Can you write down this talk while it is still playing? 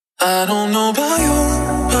I don't know about you,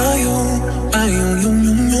 about you, about you.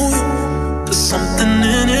 There's something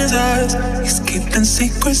in his eyes, he's keeping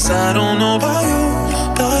secrets. I don't know about you,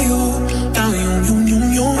 about you, about you.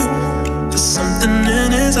 There's something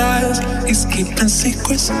in his eyes, he's keeping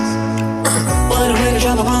secrets. What a way to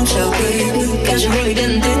drop a bombshell, baby. Guess you really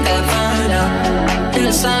didn't think I'd find out. In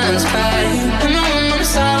the silence, crying. I know I'm on the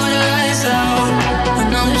side with the lights out. I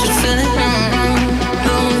know that you feel it,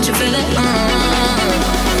 know that you feel it,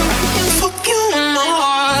 Fuck you in my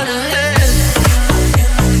heart ahead.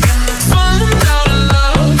 Falling out of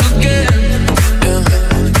love again.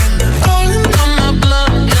 Falling on my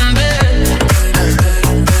blood in bed.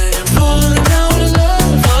 Falling out of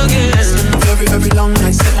love again. Very, very long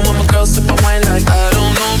night, sitting with my girl, sipping wine like I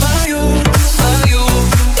don't know about you, about you,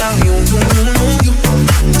 about you.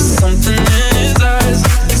 There's something in his eyes,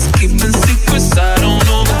 he's keeping secrets. I don't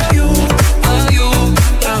know about you, about you,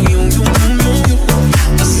 about you.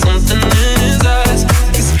 There's something in his eyes,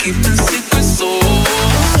 he's keeping secrets. So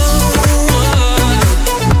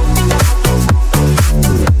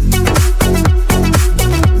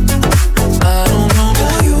I don't know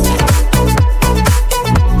about you.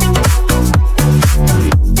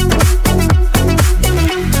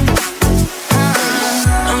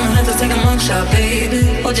 I'ma have to take a mugshot, baby.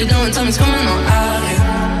 What you doing? Tell me's coming on out here.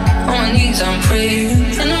 On my knees, I'm praying. In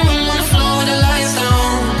the room on the floor with the lights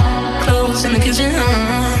down. Clothes in the kitchen,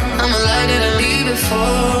 I'ma light it and leave it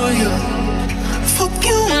for you. Fuck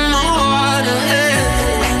you in my heart ahead.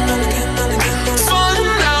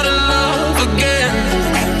 Falling out of love again.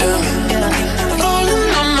 Falling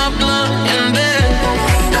on my blood in bed.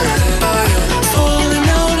 Falling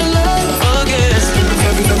out of love again.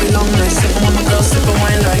 Very, very long night, sitting with my girl, sipping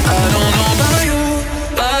wine like I don't know about you,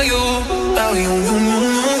 About you, about you.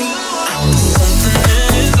 There's something in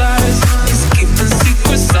his eyes, he's keeping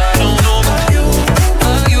secrets. I don't know about you,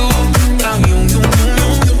 about you, about you.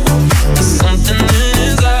 There's something in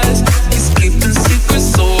his eyes, he's keeping secrets.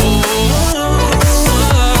 So I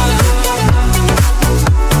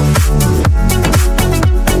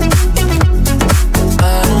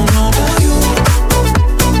don't know about you. I don't know about you.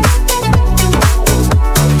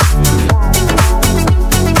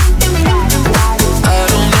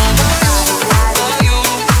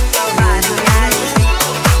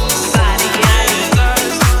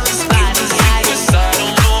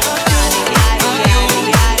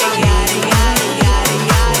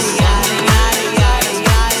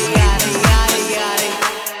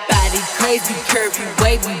 Body crazy, curvy,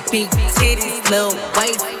 wavy, big titties, little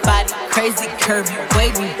waist. Body crazy, curvy,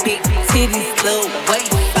 wavy, big titties, little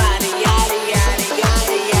waist. Body yada yada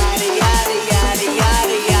yada yada yada yada yada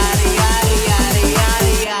yada yada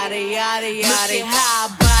yada yada yada yada. Look at how I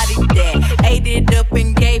bodied that, ate it up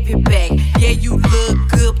and gave it back. Yeah, you look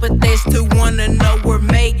good, but they still wanna know where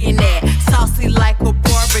Megan at. Saucy like a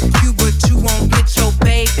barbecue, but you won't get your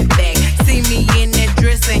baby back. See me in that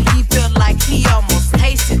dress and he felt like he almost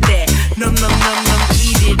tasted that. Num num num num,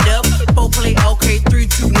 eat it up. 4 play, okay, 3,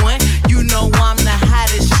 2, 1. You know I'm the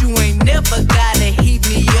hottest. You ain't never gotta heat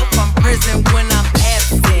me up. I'm present when I'm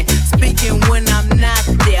absent, speaking when I'm not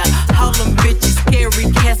there. All them bitches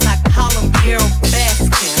scary cats, I call them Carol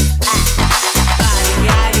Baskin. Body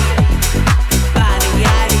yaddy, body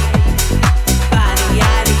yaddy, body yaddy, body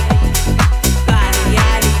yaddy, body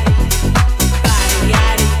yaddy, body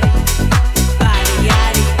yaddy, body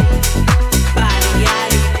yaddy,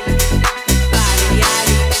 body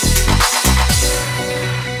yaddy.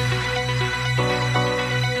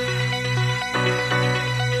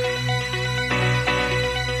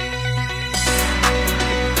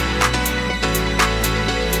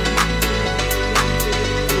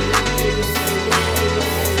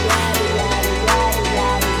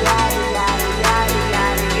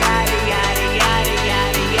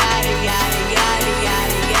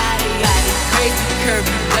 Crazy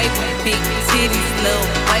curvy, wavy, big titties, little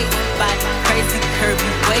waist. Body crazy curvy,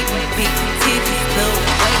 wavy, big titties, little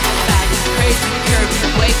waist. Body crazy curvy,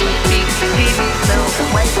 wavy, big titties, little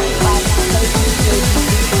waist. Body crazy curvy,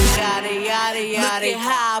 yada yada yada. Look at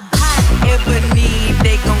how hot ebony,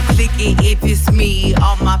 they gon' click it if it's me.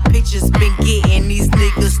 All my pictures been getting these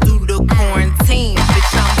niggas through the quarantine.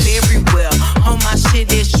 Bitch, I'm very well on my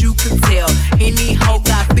shit, as you could tell. Any hoe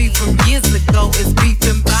got beef from years ago is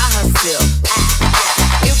beefing by herself.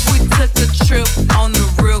 If we took a trip on the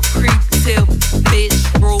real creep tip, bitch,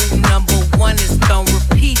 rule number 1 is don't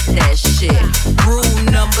repeat that shit. Rule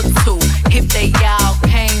number 2, if they all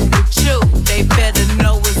came with you, they better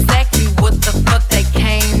know exactly what the fuck they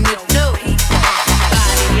came to do.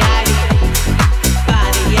 Body yaddy,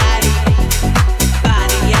 body yaddy,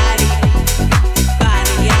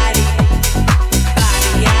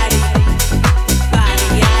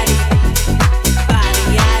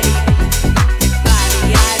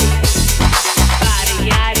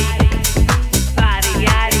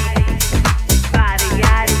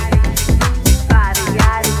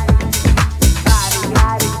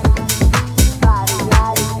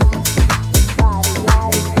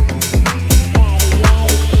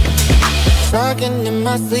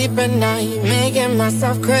 my sleep at night, making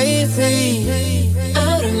myself crazy.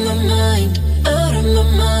 Out of my mind, out of my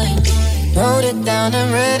mind. Wrote it down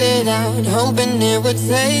and read it out, hoping it would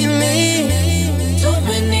save me. Too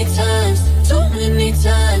many times, too many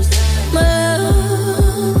times. My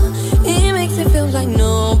love, he makes it feel like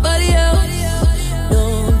nobody else,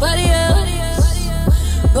 nobody else.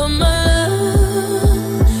 But my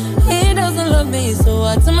love, he doesn't love me, so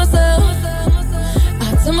I tell myself,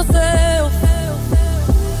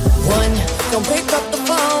 one, don't pick up the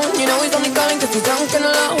phone. You know he's only calling cause he's drunk and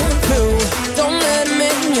alone. Two, don't let him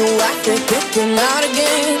in. You have to kick him out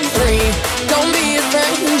again. Three, don't be his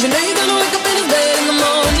friend. You know you're gonna wake up in his bed in the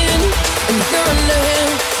morning. And if you're under him,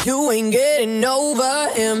 you ain't getting over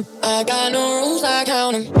him. I got no rules, I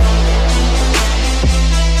count him.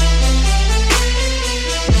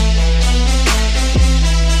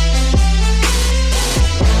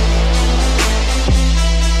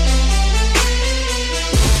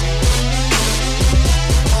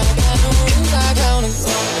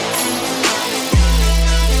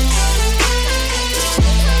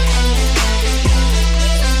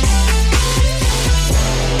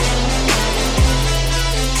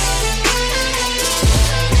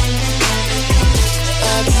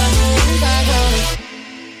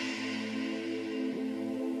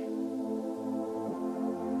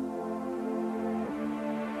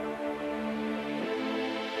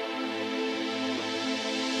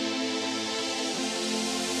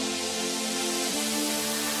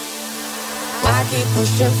 I keep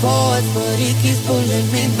pushing forward, but he keeps pulling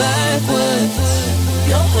me backwards.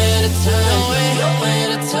 Nowhere to turn, nowhere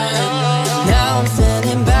to turn. Now I'm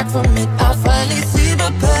standing back from it, I finally see the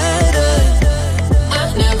pattern. I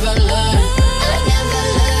never learned, I never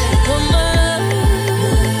learned. But my,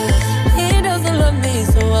 he doesn't love me,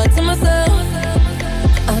 so I tell myself,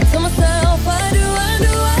 I do.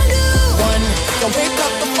 One, don't pick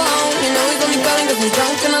up the phone, you know he's only calling cause he's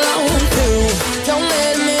drunk and alone. Two, don't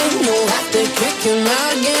let him in, you have to kick him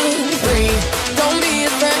out again. Three, don't be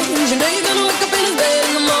his friend. You know you're gonna wake up in his bed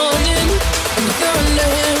in the morning. And if you're under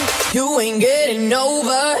him, you ain't getting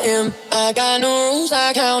over him. I got no rules,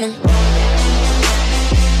 I count him.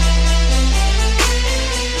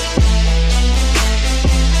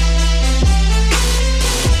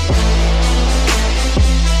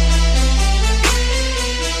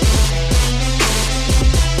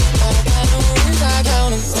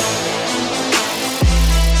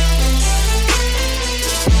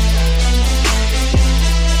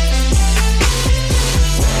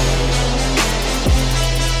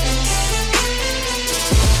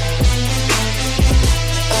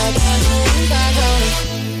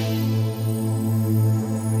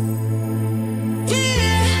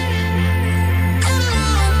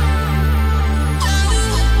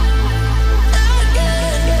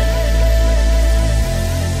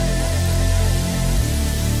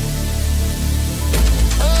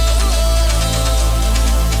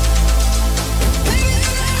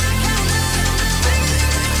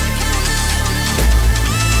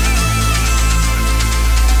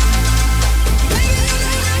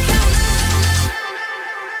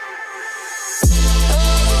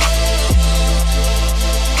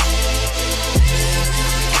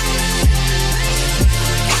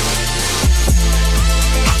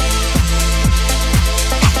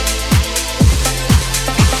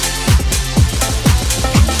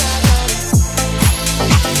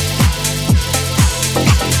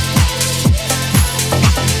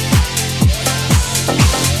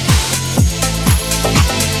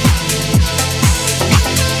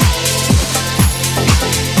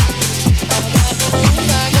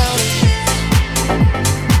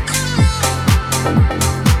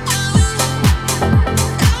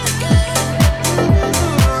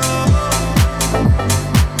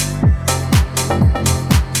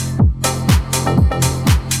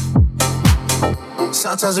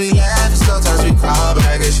 Sometimes we laugh and sometimes we cry, but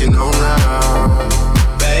I guess you know now,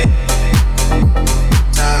 babe.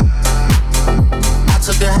 I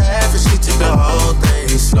took the half and she took the whole thing.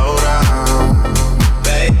 Slow down,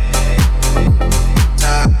 babe.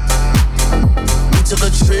 We took a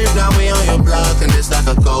trip, now we on your block and it's like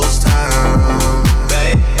a ghost town,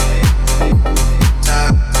 babe.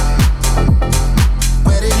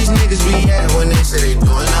 Where did these niggas be at when they say they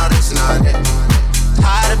doing all this and all that?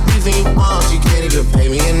 Tired of beefing you moms, you can't even pay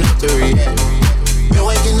me enough to react. Been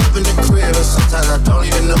waking up in the crib, and sometimes I don't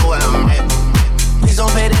even know where I'm at. Please don't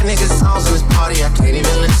play that nigga songs in this party, I can't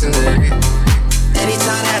even listen to that.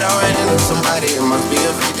 Anytime that I run into somebody, it must be a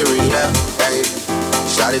victory, yeah. Hey,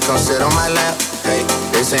 shawty come sit on my lap. Hey,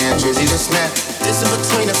 they saying Drizzy to snap. This in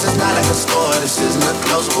between us, it's not like a store, this isn't a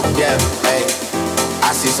closable gap. Hey,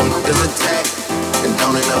 I see some niggas attack and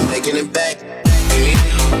don't end up making it back.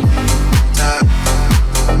 Time.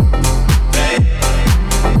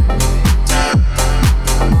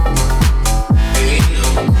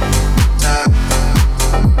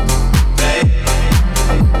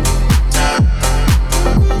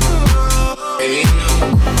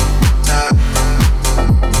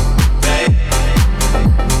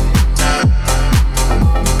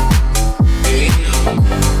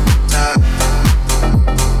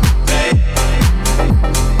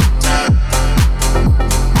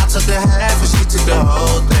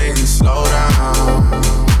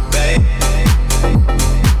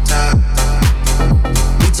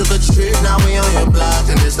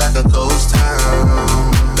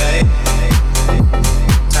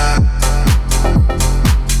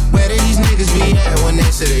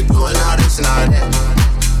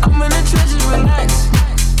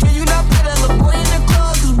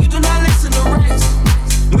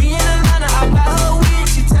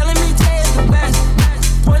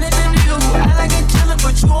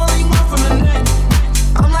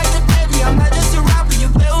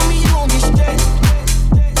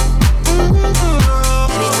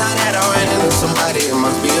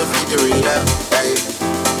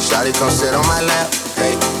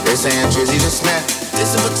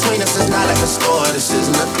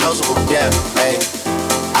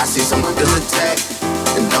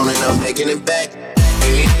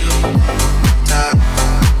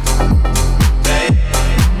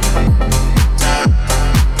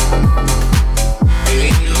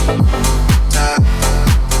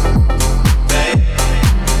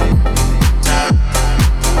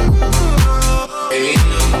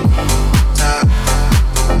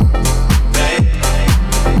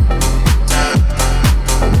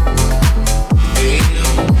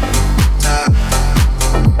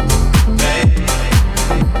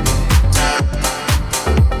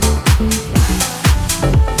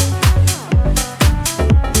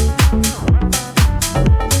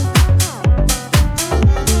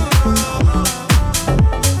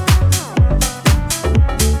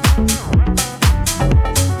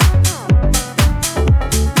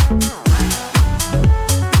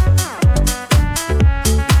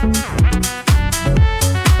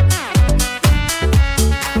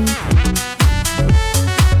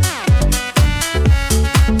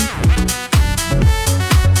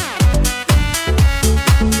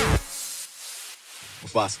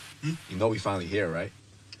 You know we finally here, right?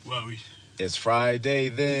 Well, it's Friday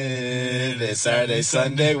then, it's Saturday,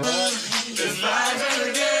 Sunday. It's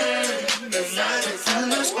Friday again, it's Saturday,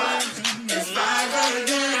 Sunday. It's Friday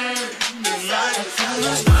again, it's Saturday,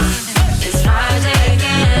 Sunday. It's Friday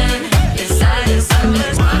again, it's Saturday,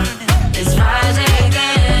 Sunday. It's Friday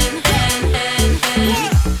again.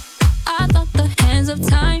 I thought the hands of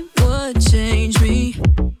time would change me,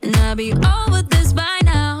 and I'd be over this by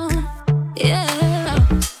now. Yeah.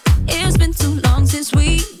 It's been too long since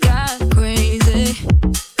we got crazy.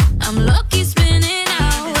 I'm lucky spinning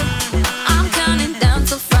out. I'm counting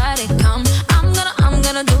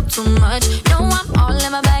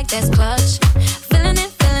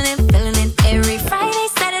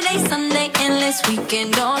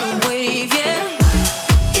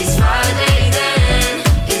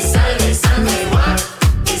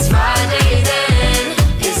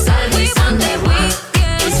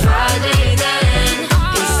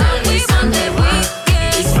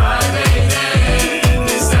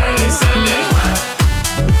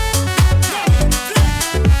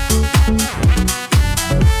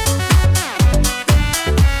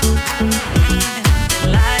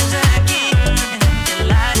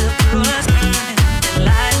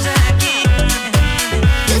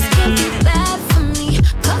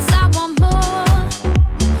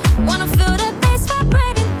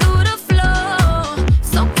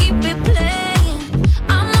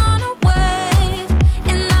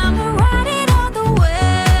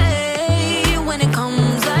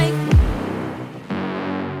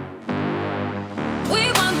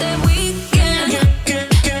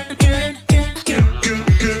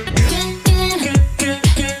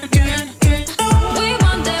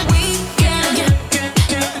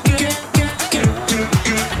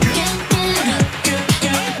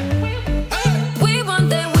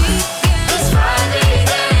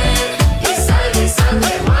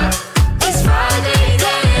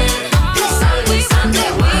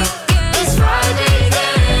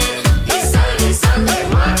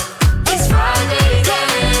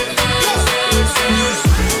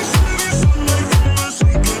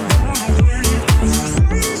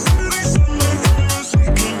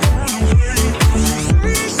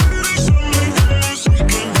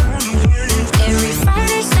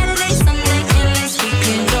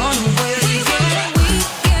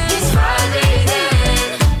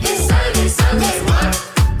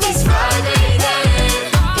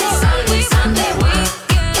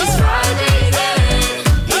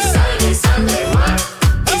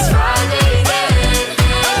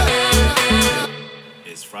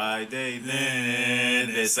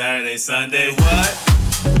Saturday, Sunday, what?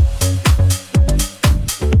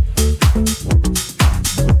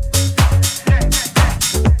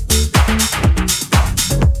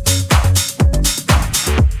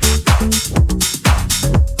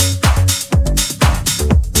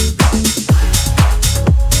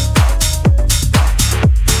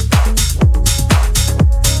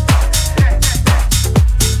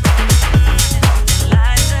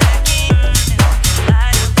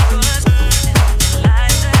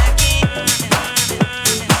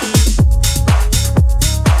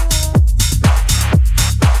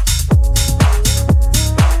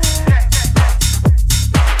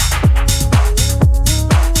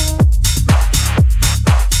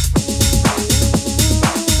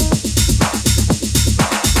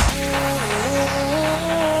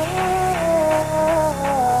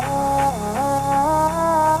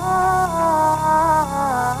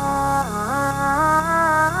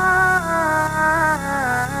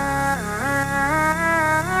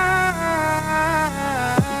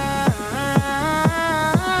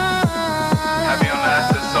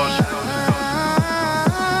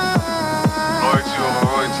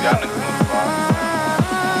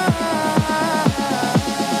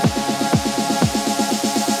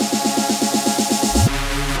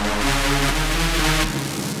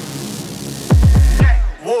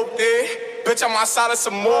 Bitch, I'm outside of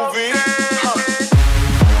some movie.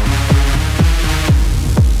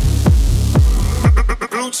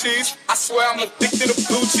 Blue cheese, I swear I'm addicted to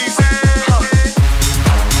blue cheese.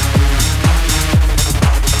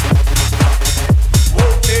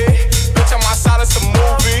 Whoop it, bitch, I'm outside of some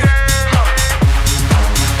movie.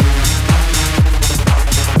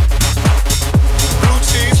 Blue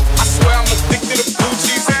cheese, I swear I'm addicted to blue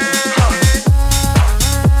cheese.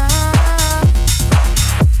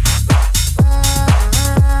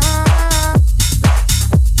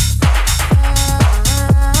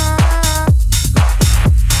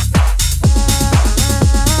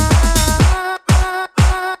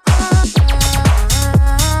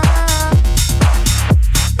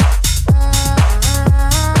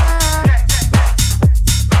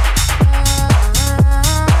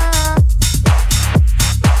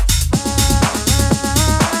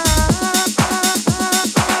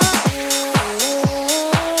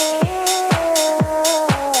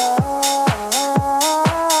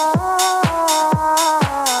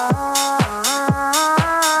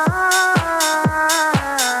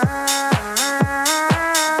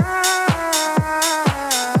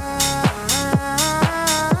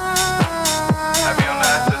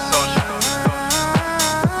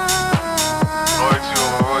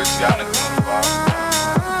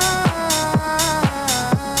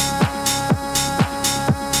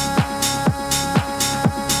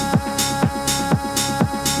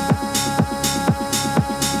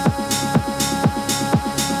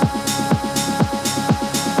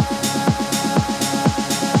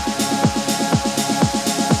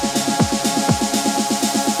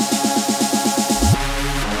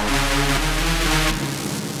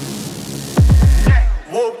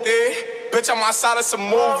 Bitch, I'm outside of some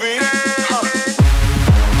movie.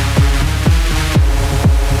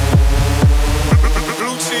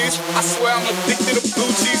 Blue cheese, I swear I'm addicted to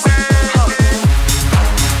blue cheese.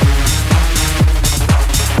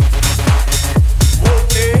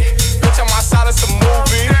 Whoop it, bitch, I'm outside of some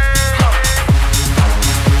movie.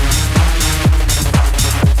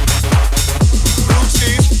 Blue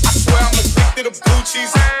cheese, I swear I'm addicted to blue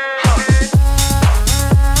cheese.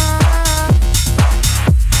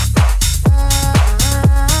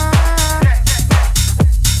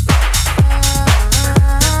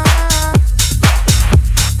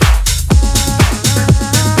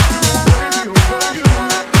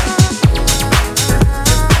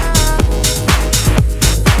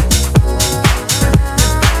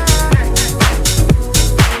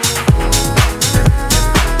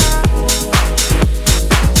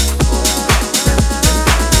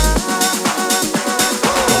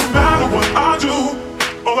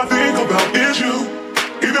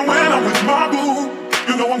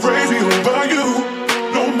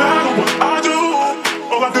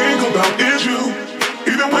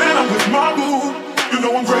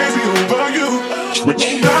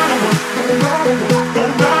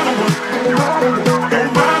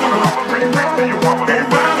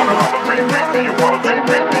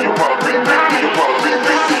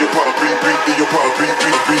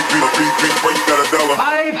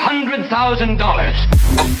 $500,000.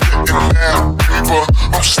 I'm getting mad paper,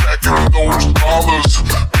 I'm stacking those dollars.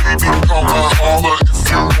 Baby, come and holler if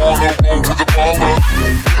you wanna roll with the baller.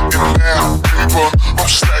 Getting mad paper, I'm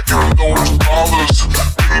stacking those dollars.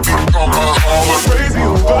 Baby, come and holler. Crazy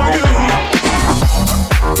over you.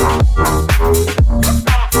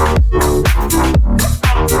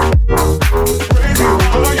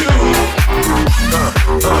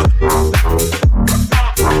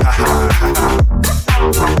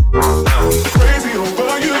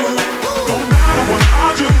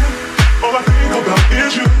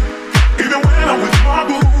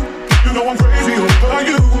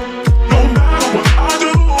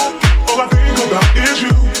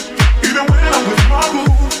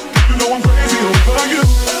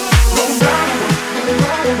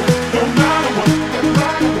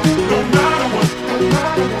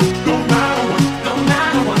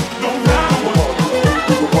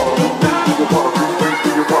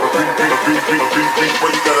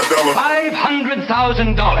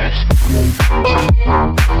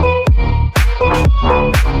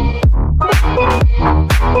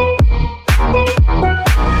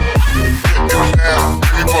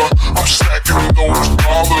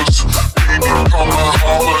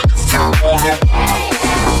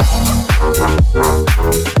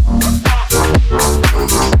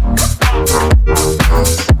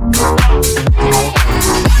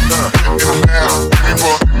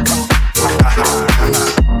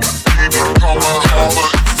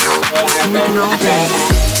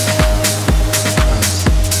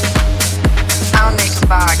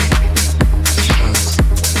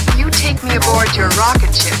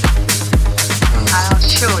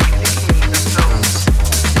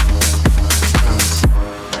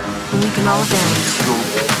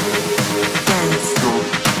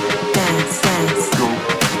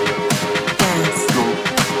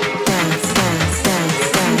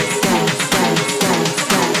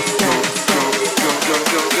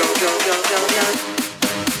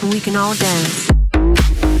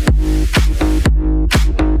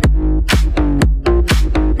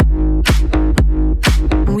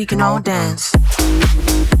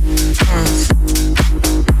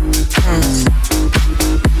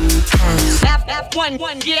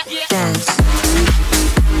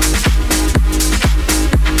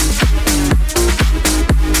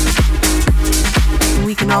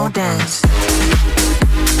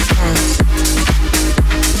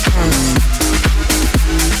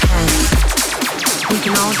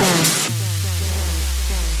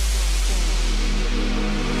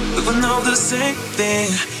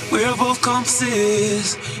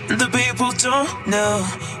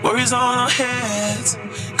 Worries on our heads,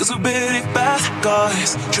 cause we're big bad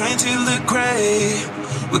guys trying to look great.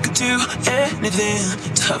 We could do anything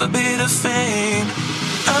to have a bit of fame.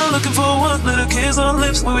 I'm looking for one little kiss on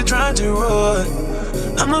lips when we try to roar.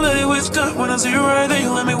 I'm not ready with God when I see you right there,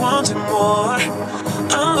 you let me want it more.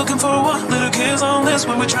 I'm looking for one little kiss on lips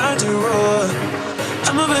when we try to roar.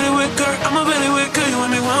 I'm not ready with God, I'm not ready with God, you let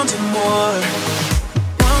me want it more.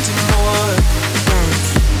 Want it more.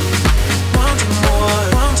 Want it more.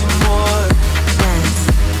 Want it more.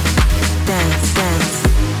 Dance, dance.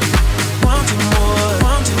 Want it more,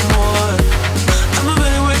 want it more. I'm a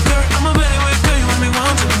better worker, I'm a better worker. You want me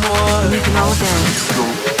want it more. We can all dance,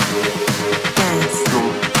 dance.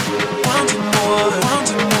 Want it more, want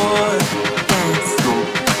it more. Dance,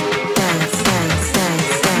 dance, dance,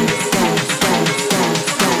 dance, dance, dance,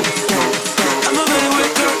 dance, dance. I'm a better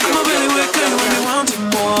worker, I'm a better worker. You want me want it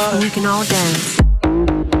more. We can all dance.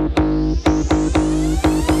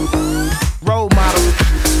 Role model.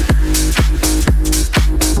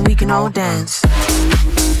 We can all dance.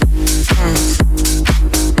 Dance.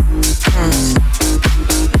 Dance.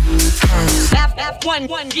 Dance.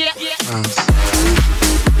 F1, yeah. Dance.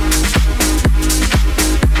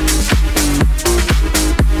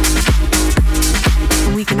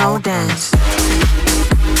 We can all dance.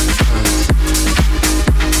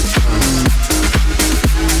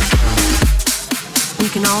 We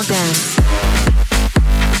can all dance.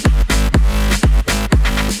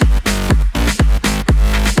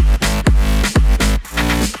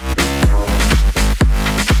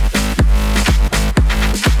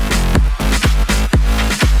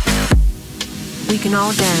 We can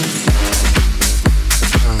all dance.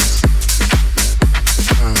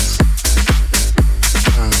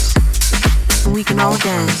 We can all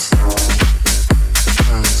dance.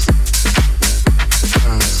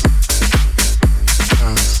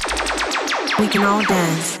 We can all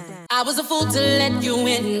dance. I was a fool to let you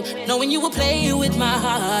in, knowing you would play with my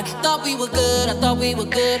heart. Thought we were good, I thought we were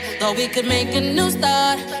good, thought we could make a new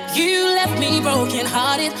start. You left me broken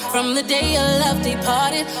hearted from the day your love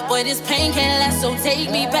departed. Boy, this pain can't last, so take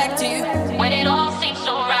me back to you. When it all seems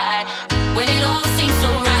so right, when it all seems so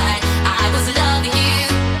right, I was loving you.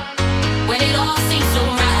 When it all seems so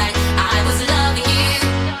right, I was loving you.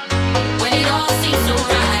 When it all seems so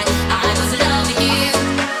right, I was loving you.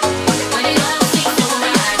 When it all seems so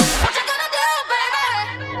right, what you gonna do, baby?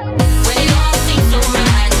 When it all seems so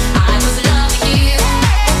right, I was loving you.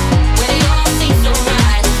 When it all seems so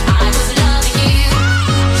right, I was loving you.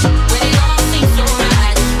 When it all seems so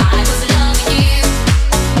right, I was loving you.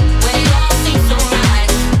 When it all seems so right,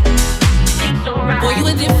 boy, you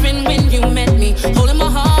were different when you met me. Holding my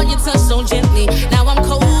heart, you touched so gently. Now I'm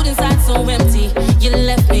cold inside, so empty. You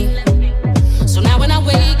left me. So now when I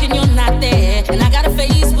wake and you're not there, and I gotta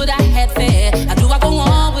face what I had there, how do I go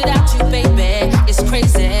on without you, baby? It's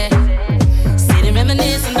crazy.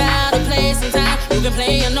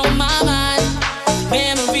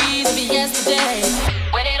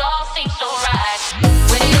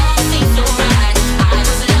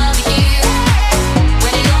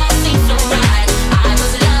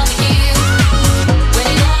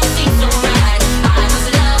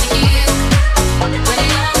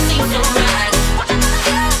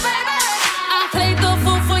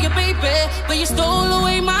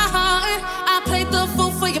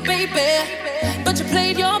 but you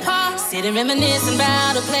played your part. Sitting reminiscing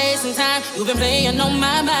about a place and time you've been playing on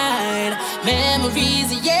my mind.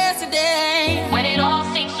 Memories of yesterday, when it all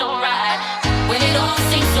seems so right, when it all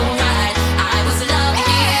seems so right. I was loving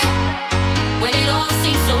you. When it all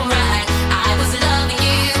seems so right, I was loving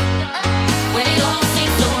you. When it all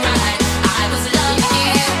seems so right, I was loving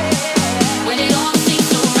you. When it all seems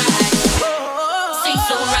so right, seems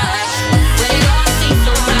so right. When it all seems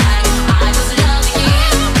so right, I was loving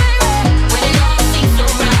you. When it all seems so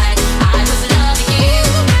right, I was loving you.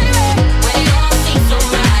 When it all seems so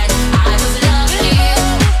right, I was loving you.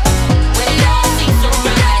 When it all seems so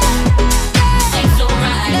right, seems so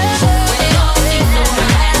right. When it all seems so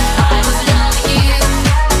right, I was loving you.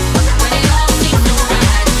 When it all seems so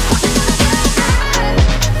right.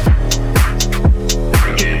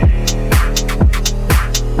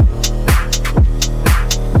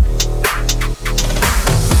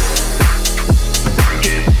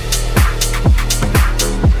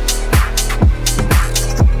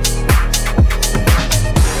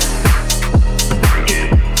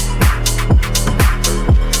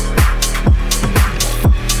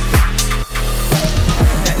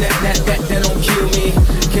 That don't kill me,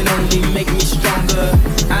 can only make me stronger.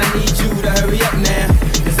 I need you to hurry up now,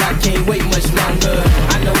 cause I can't wait much longer.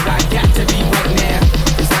 I know I got to be right now,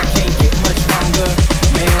 cause I can't get much longer.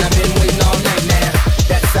 Man, I've been waiting all night now,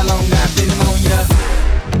 that's how long I've been on ya.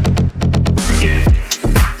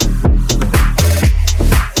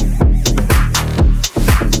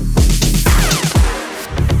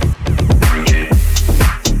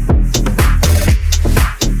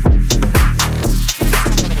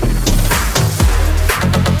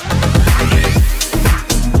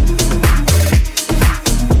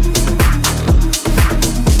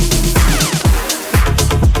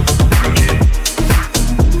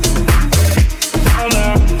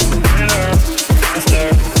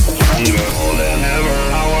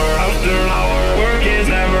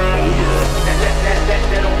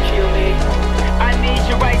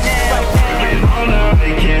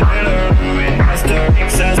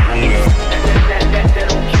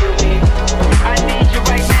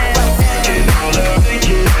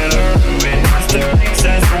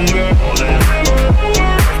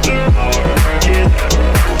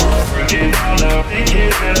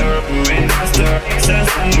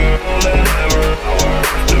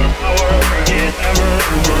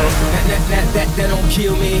 That don't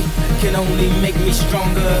kill me, can only make me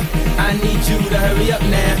stronger. I need you to hurry up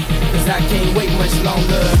now, cause I can't wait much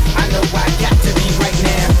longer. I know I got to be right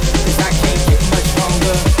now, cause I can't get much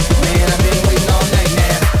longer. Man, I've been waiting all night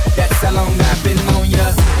now, that's how long I've been on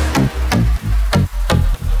ya.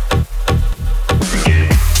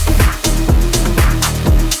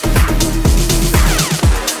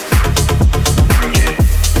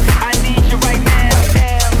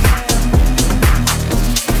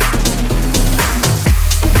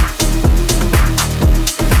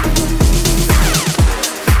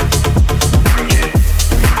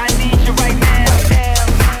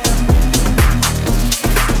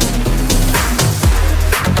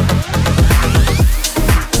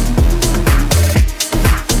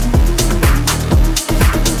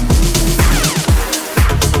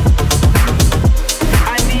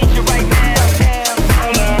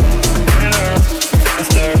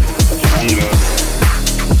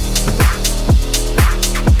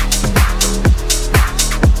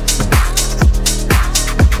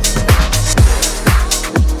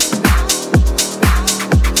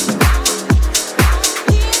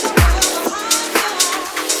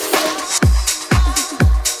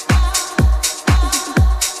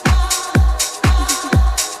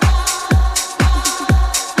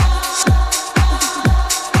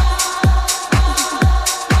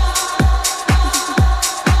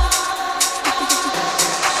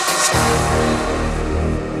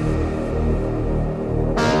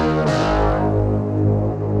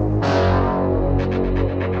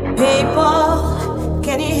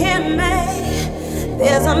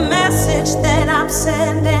 There's a message that I'm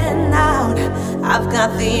sending out. I've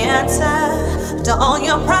got the answer to all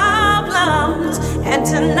your problems, and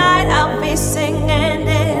tonight I'll be singing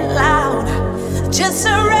it loud. Just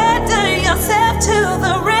surrender yourself to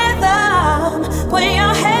the rhythm. Put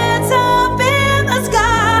your hands up in the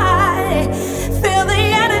sky. Feel the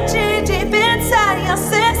energy deep inside your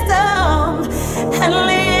system, and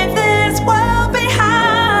leave this world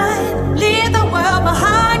behind. Leave the world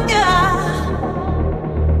behind you.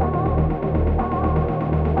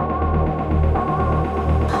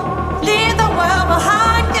 Leave the world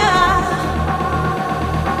behind you.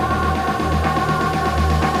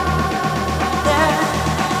 Yeah.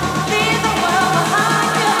 Leave the world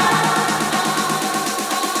behind you.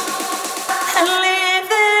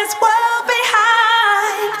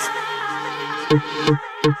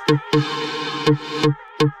 And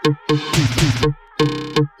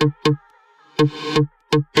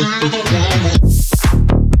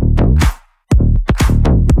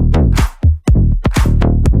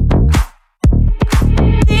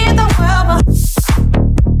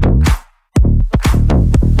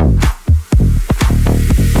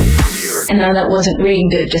now that wasn't reading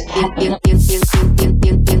good, just happened.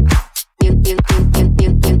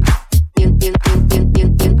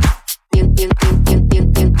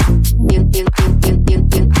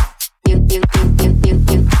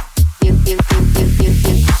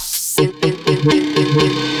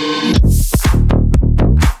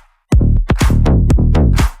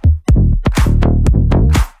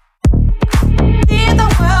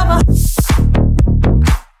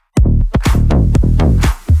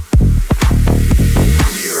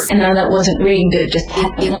 And now that wasn't reading good, just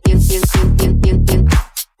happened.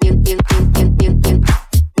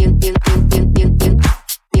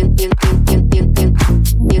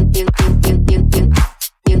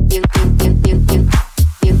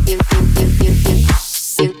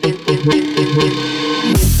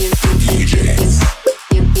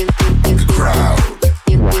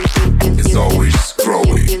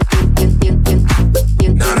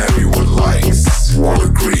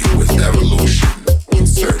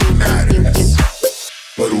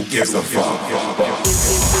 Gives a fuck.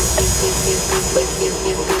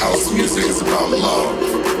 House music is about love,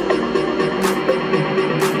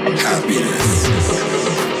 happiness,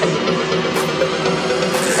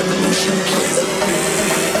 and evolution plays a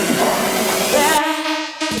big part.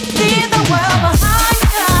 Leave the world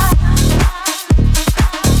behind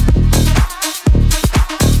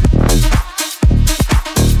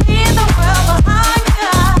Leave the world behind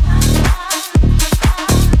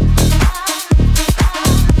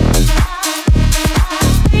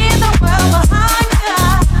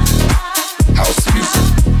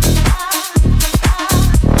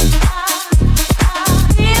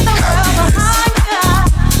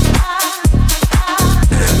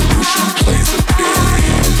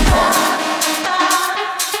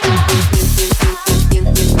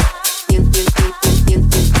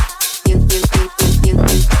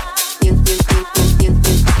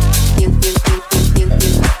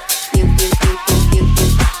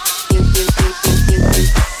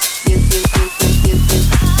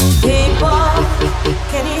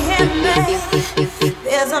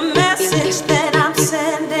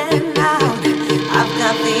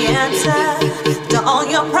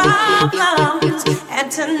problems,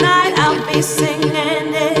 and tonight I'll be singing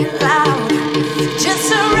it loud. Just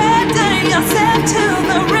surrender yourself to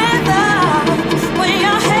the rhythm. With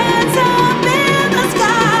your hands up in the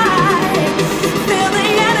sky, feel the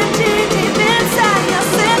energy deep inside your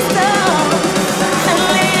system, and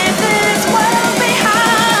leave this world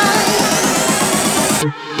behind.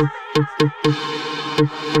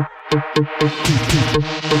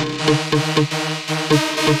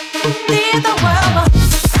 Leave the world behind.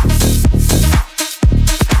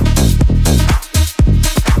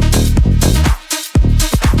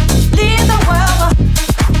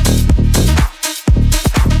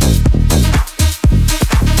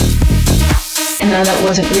 Now that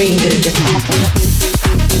wasn't really good, it just happened.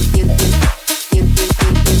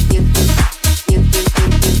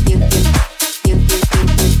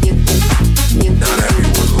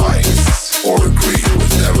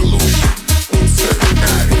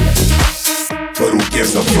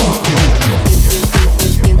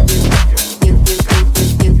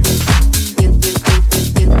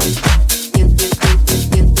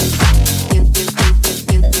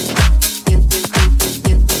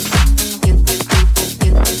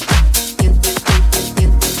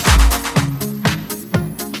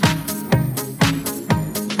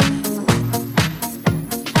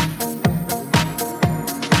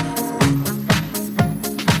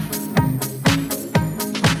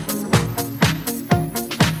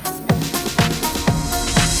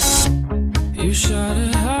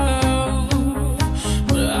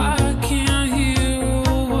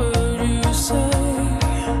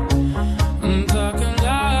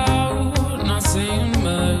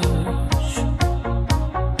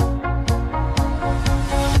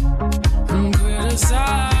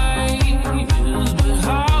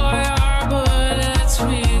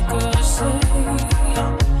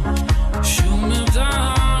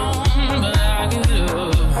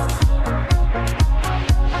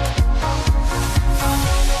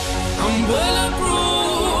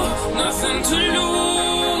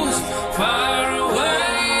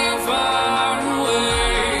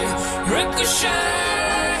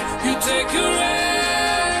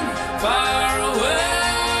 Far away,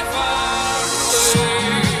 far away.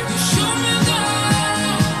 Shoot me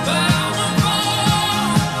down.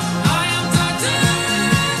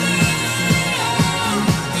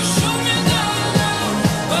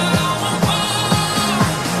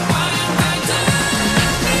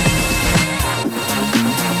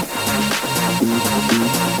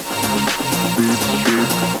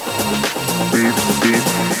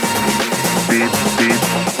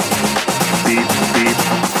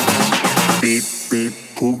 beep.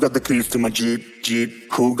 Who got the keys to my Jeep,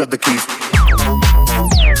 Jeep? Who got the keys?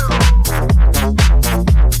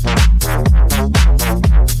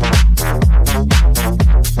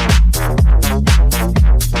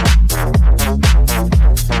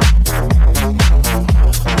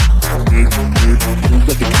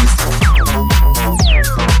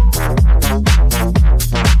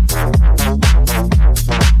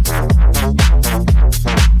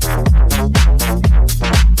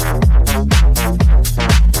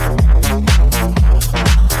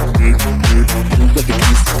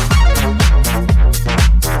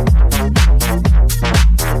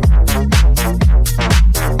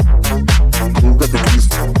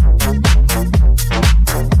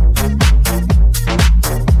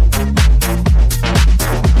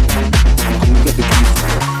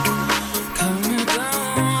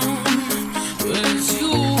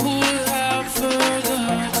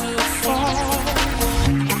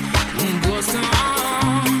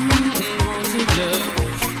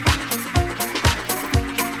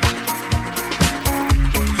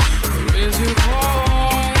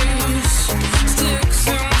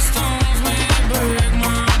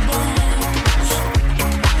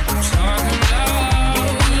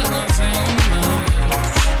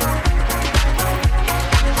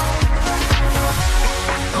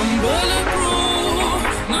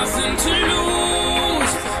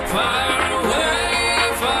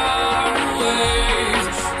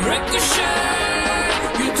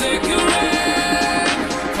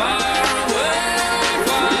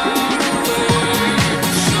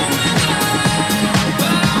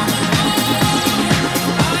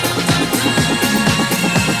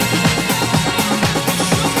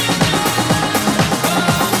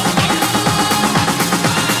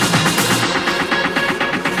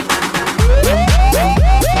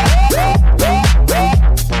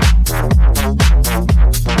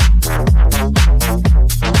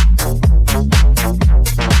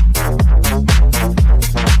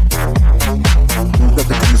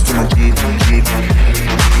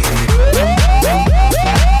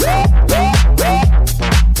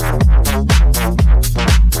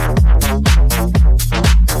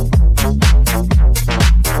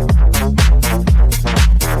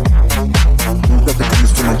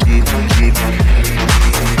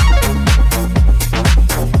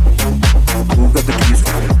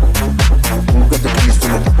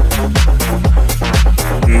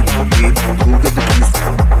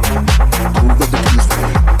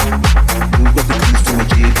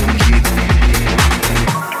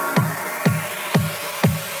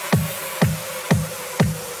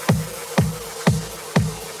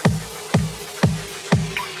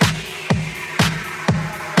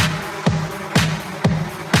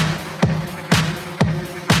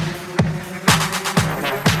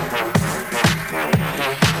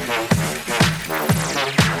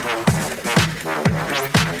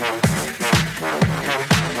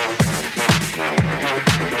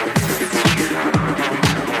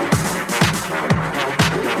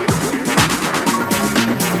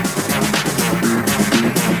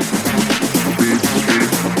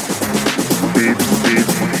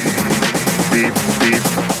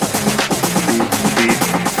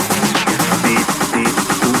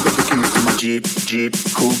 Jeep,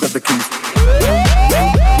 who got the keys?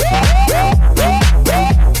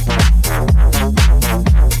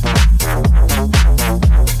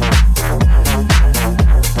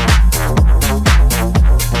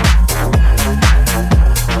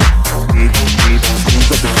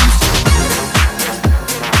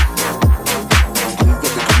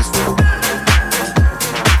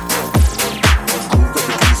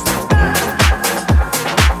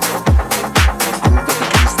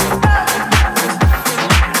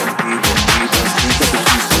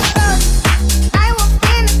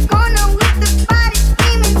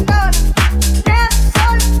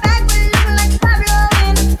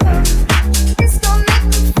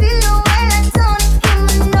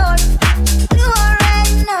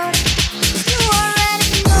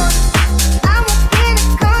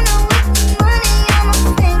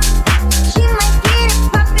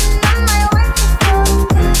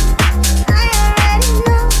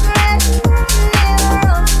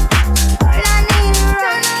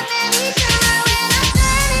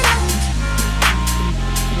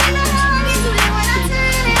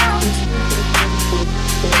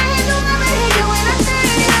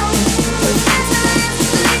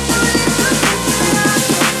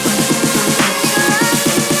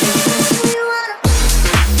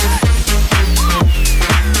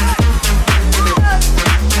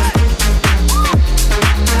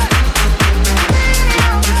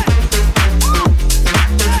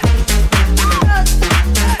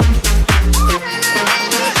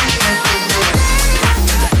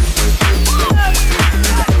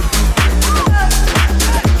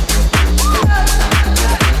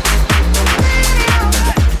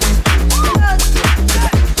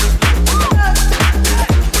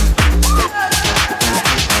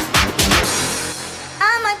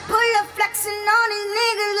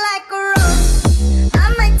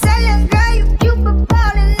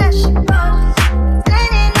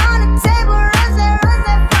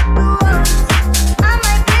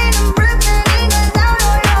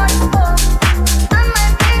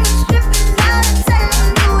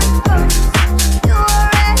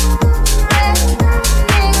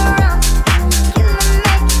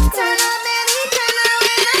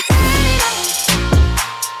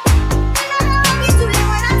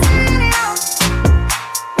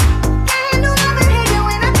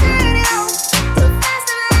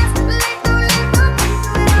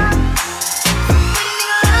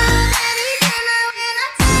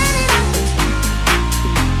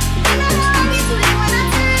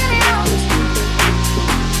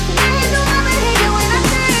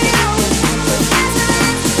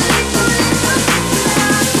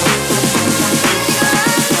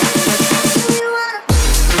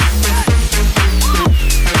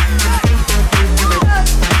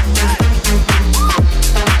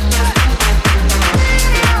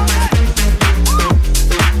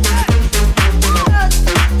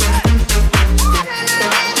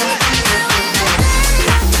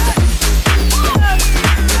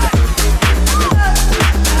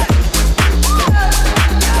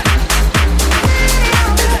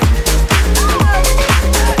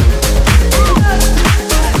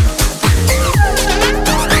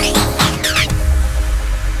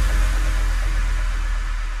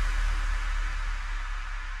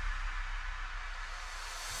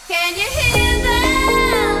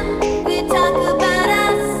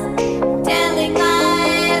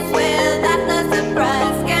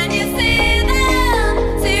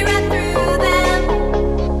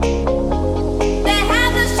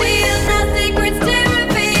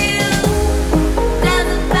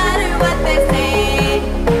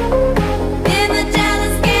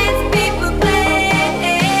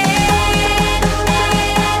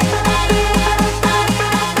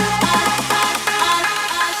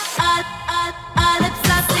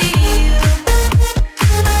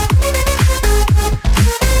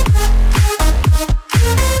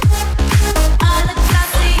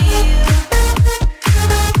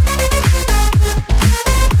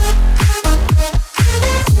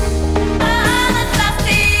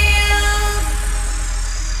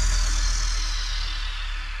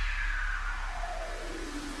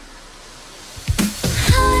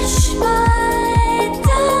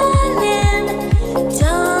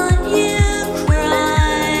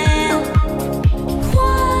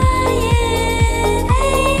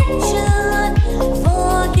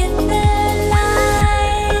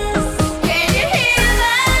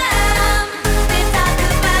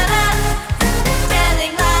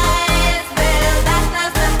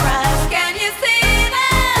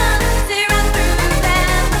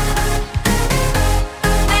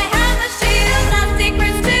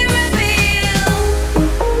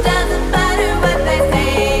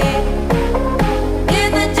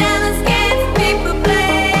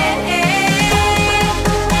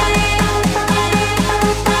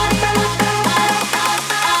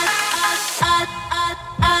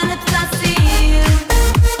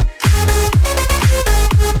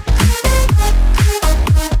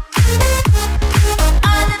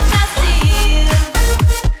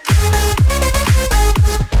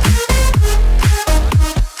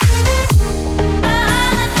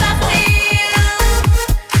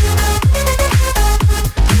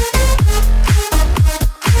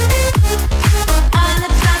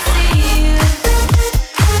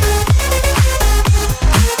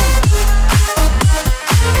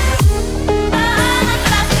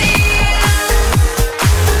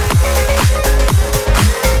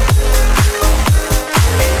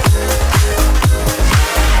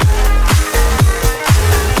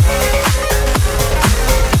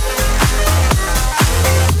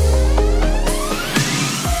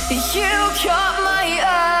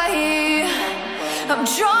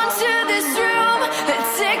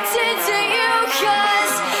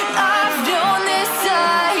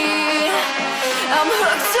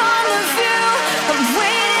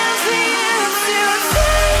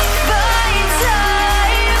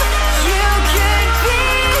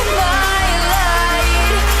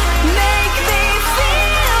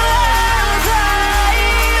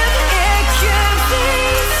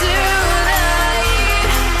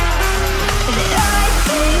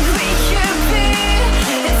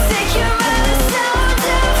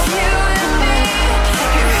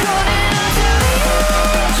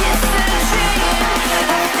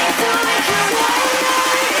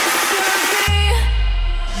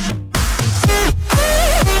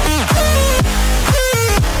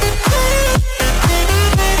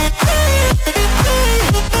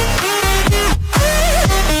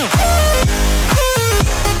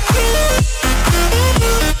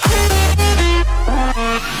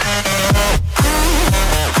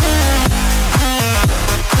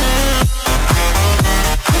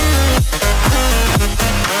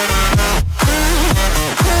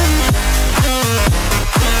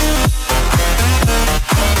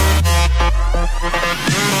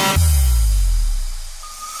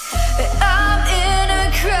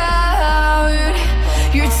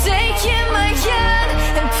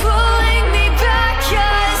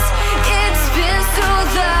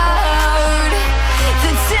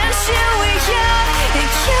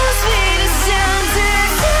 kills me.